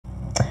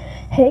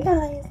Hey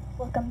guys,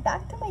 welcome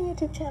back to my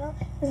YouTube channel.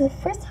 This is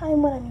the first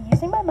time when I'm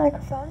using my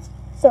microphone,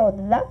 so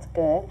that's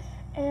good.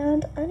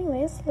 And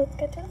anyways, let's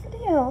get to the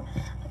video.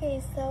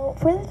 Okay, so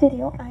for this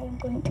video, I am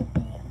going to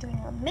be doing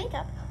a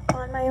makeup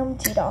on my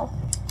OMG doll.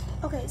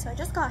 Okay, so I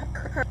just got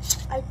her.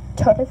 I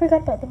totally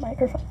forgot about the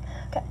microphone.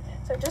 Okay,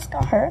 so I just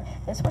got her.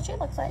 This is what she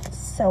looks like.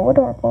 So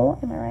adorable,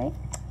 am I right?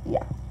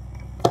 Yeah.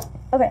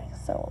 Okay,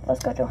 so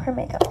let's go do her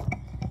makeup.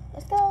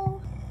 Let's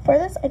go. For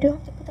this, I do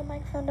have to put the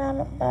microphone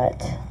down, but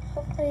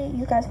hopefully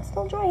you guys will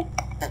still enjoy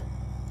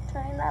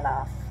turning that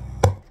off.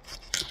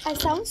 I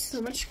sound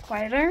so much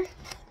quieter.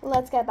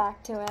 Let's get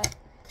back to it.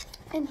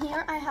 And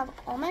here I have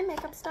all my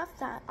makeup stuff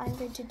that I'm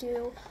going to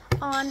do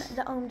on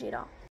the OMG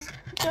doll.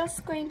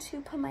 Just going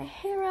to put my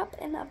hair up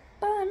in a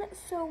bun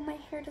so my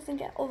hair doesn't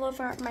get all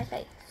over my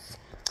face.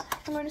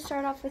 I'm going to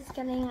start off with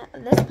getting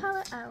this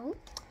palette out.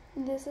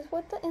 This is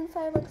what the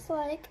inside looks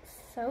like.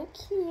 So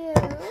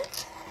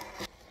cute.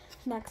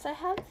 Next I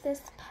have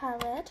this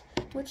palette,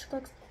 which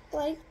looks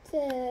like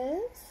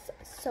this.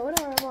 So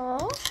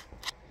adorable.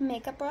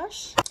 Makeup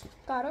brush.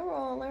 Got a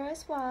roller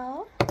as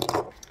well.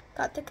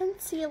 Got the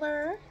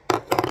concealer.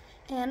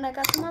 And I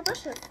got some more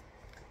brushes.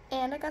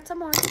 And I got some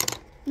more.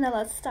 Now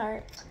let's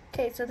start.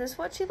 Okay, so this is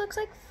what she looks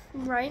like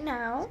right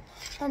now.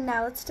 And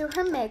now let's do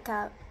her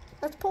makeup.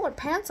 Let's pull her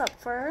pants up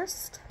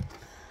first.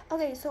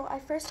 Okay, so I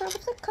first start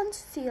with the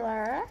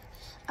concealer.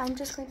 I'm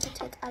just going to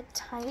take a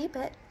tiny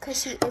bit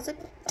because she is a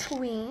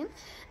tween.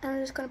 And I'm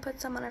just going to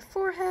put some on her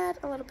forehead,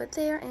 a little bit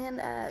there,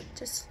 and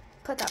just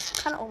put that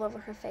kind of all over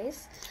her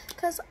face.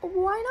 Because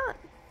why not?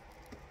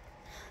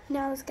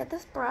 Now let's get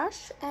this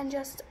brush and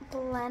just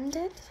blend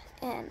it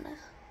in.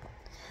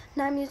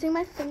 Now I'm using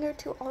my finger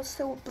to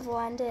also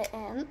blend it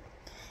in.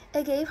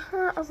 It gave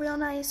her a real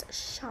nice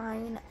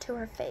shine to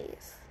her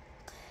face.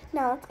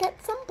 Now let's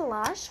get some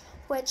blush,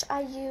 which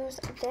I use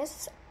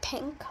this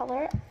pink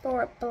color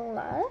for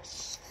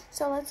blush.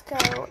 So let's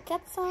go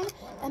get some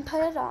and put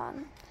it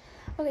on.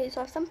 Okay,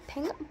 so I have some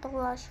pink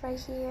blush right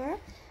here.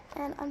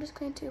 And I'm just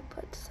going to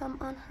put some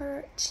on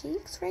her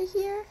cheeks right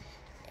here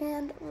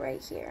and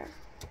right here.